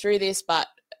skimming through this, but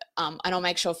and I'll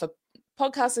make sure for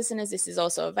podcast listeners, this is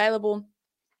also available.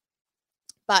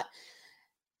 But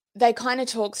they kind of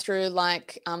talk through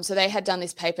like, so they had done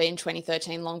this paper in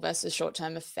 2013, long versus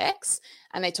short-term effects,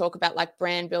 and they talk about like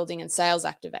brand building and sales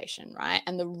activation, right?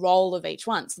 And the role of each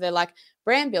one. So they're like,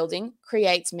 brand building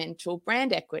creates mental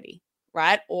brand equity,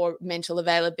 right? Or mental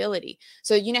availability.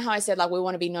 So you know how I said, like, we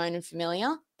want to be known and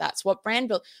familiar? That's what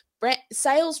the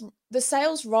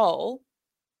sales role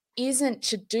isn't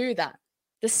to do that.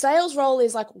 The sales role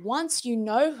is like, once you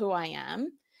know who I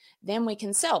am, then we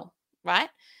can sell, right?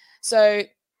 So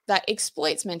that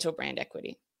exploits mental brand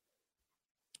equity.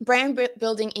 Brand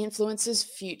building influences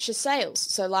future sales.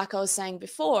 So like I was saying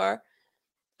before,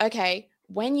 okay,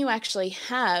 when you actually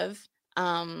have,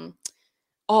 I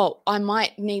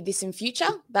might need this in future.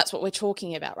 That's what we're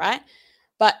talking about, right?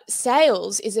 But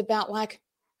sales is about like,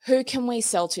 who can we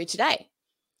sell to today?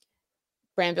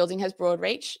 Brand building has broad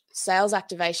reach. Sales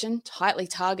activation, tightly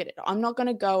targeted. I'm not going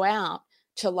to go out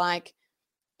to like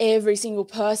every single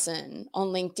person on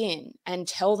LinkedIn and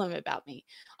tell them about me.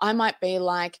 I might be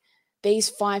like, these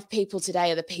 5 people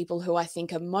today are the people who I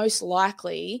think are most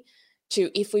likely to,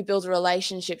 if we build a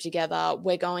relationship together,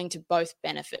 we're going to both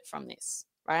benefit from this,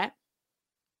 right?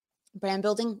 Brand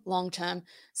building, long-term.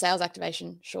 Sales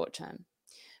activation, short-term.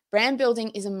 Brand building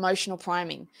is emotional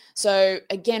priming. So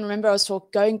again, remember I was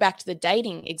going back to the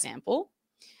dating example.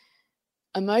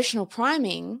 Emotional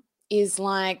priming is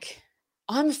like,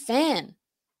 I'm a fan,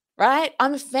 right?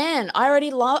 I'm a fan. I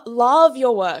already love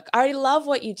your work. I already love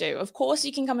what you do. Of course,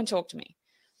 you can come and talk to me.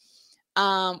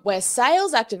 Where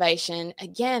sales activation,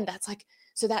 again, that's like,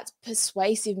 so that's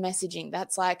persuasive messaging.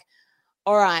 That's like,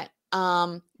 all right,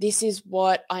 this is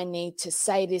what I need to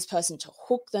say to this person to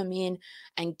hook them in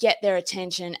and get their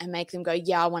attention and make them go,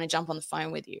 yeah, I want to jump on the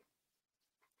phone with you.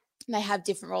 They have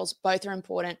different roles. Both are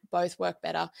important. Both work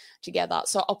better together.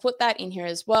 So I'll put that in here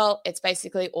as well. It's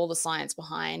basically all the science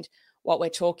behind what we're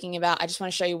talking about. I just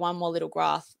want to show you one more little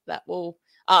graph that will,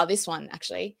 this one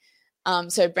actually.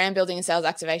 So brand building and sales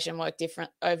activation work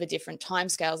over different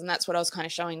timescales. And that's what I was kind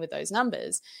of showing with those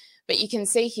numbers. But you can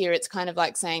see here, it's kind of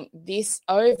like saying this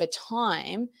over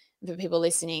time, for people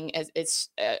listening, it's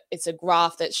a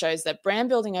graph that shows that brand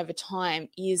building over time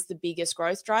is the biggest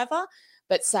growth driver,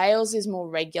 but sales is more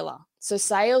regular. So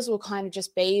sales will kind of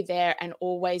just be there and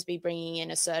always be bringing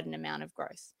in a certain amount of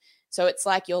growth. So it's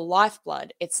like your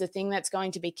lifeblood. It's the thing that's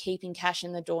going to be keeping cash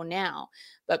in the door now,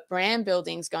 but brand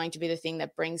building is going to be the thing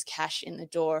that brings cash in the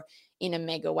door in a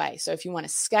mega way. So if you want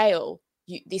to scale,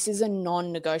 this is a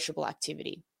non-negotiable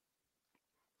activity.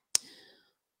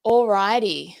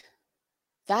 Alrighty.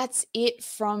 that's it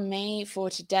from me for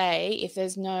today. If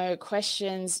there's no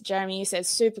questions, Jeremy, you said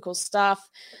super cool stuff.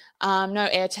 No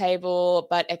Airtable,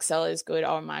 but Excel is good.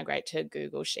 I'll migrate to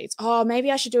Google Sheets. Oh,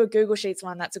 maybe I should do a Google Sheets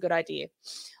one. That's a good idea.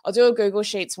 I'll do a Google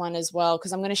Sheets one as well,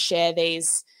 because I'm going to share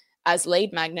these as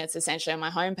lead magnets essentially on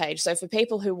my homepage. So for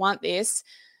people who want this,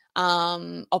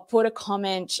 I'll put a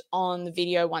comment on the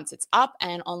video once it's up,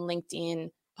 and on LinkedIn,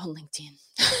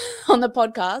 on the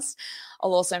podcast,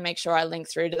 I'll also make sure I link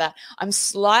through to that. I'm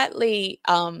slightly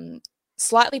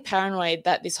paranoid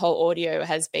that this whole audio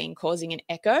has been causing an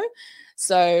echo.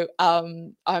 So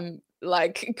I'm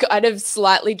like kind of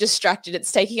slightly distracted.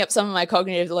 It's taking up some of my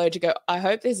cognitive load to go, I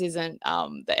hope this isn't,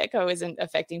 the echo isn't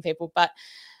affecting people. But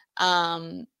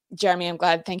Jeremy, I'm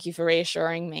glad. Thank you for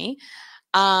reassuring me.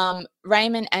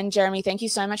 Raymond and Jeremy, thank you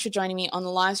so much for joining me on the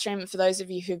live stream. For those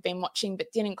of you who've been watching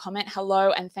but didn't comment,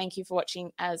 hello, and thank you for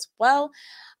watching as well.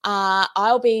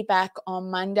 I'll be back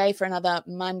on Monday for another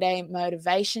Monday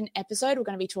motivation episode. We're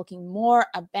going to be talking more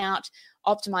about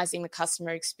optimizing the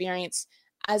customer experience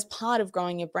as part of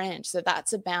growing your brand. So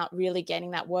that's about really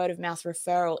getting that word of mouth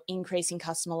referral, increasing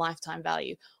customer lifetime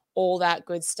value, all that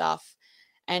good stuff.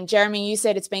 And Jeremy, you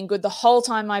said it's been good the whole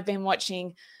time I've been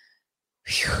watching.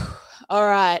 Whew. All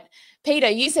right. Peter,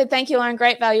 you said, thank you, Lauren.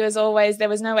 Great value as always. There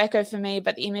was no echo for me,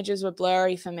 but the images were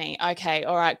blurry for me. Okay.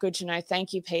 All right. Good to know.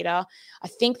 Thank you, Peter. I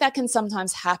think that can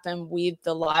sometimes happen with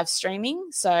the live streaming.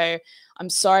 So I'm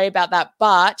sorry about that,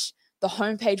 but the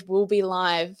homepage will be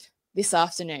live this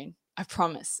afternoon. I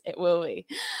promise it will be.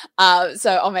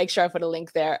 So I'll make sure I put a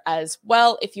link there as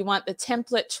well. If you want the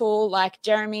template tool like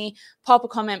Jeremy, pop a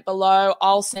comment below.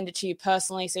 I'll send it to you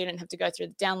personally so you don't have to go through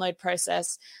the download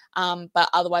process. But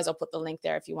otherwise, I'll put the link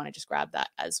there if you want to just grab that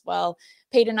as well.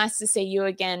 Peter, nice to see you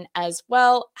again as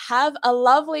well. Have a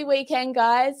lovely weekend,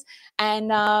 guys.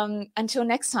 And until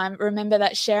next time, remember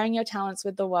that sharing your talents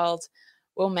with the world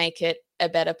will make it a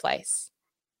better place.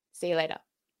 See you later.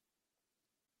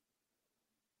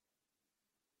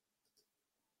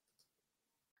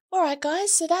 All right,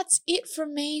 guys, so that's it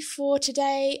from me for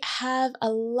today. Have a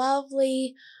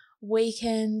lovely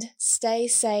weekend. Stay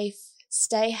safe,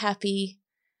 stay happy.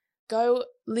 Go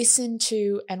listen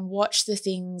to and watch the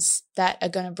things that are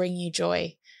going to bring you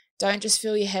joy. Don't just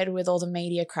fill your head with all the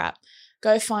media crap.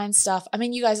 Go find stuff. I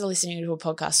mean, you guys are listening to a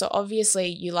podcast, so obviously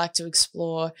you like to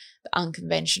explore the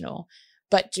unconventional,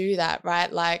 but do that,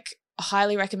 right? Like, I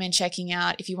highly recommend checking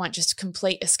out, if you want just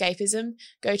complete escapism,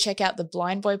 go check out the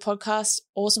Blind Boy podcast.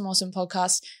 Awesome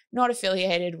podcast. Not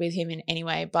affiliated with him in any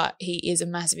way, but he is a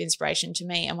massive inspiration to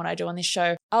me and what I do on this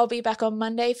show. I'll be back on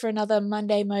Monday for another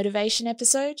Monday motivation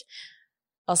episode.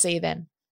 I'll see you then.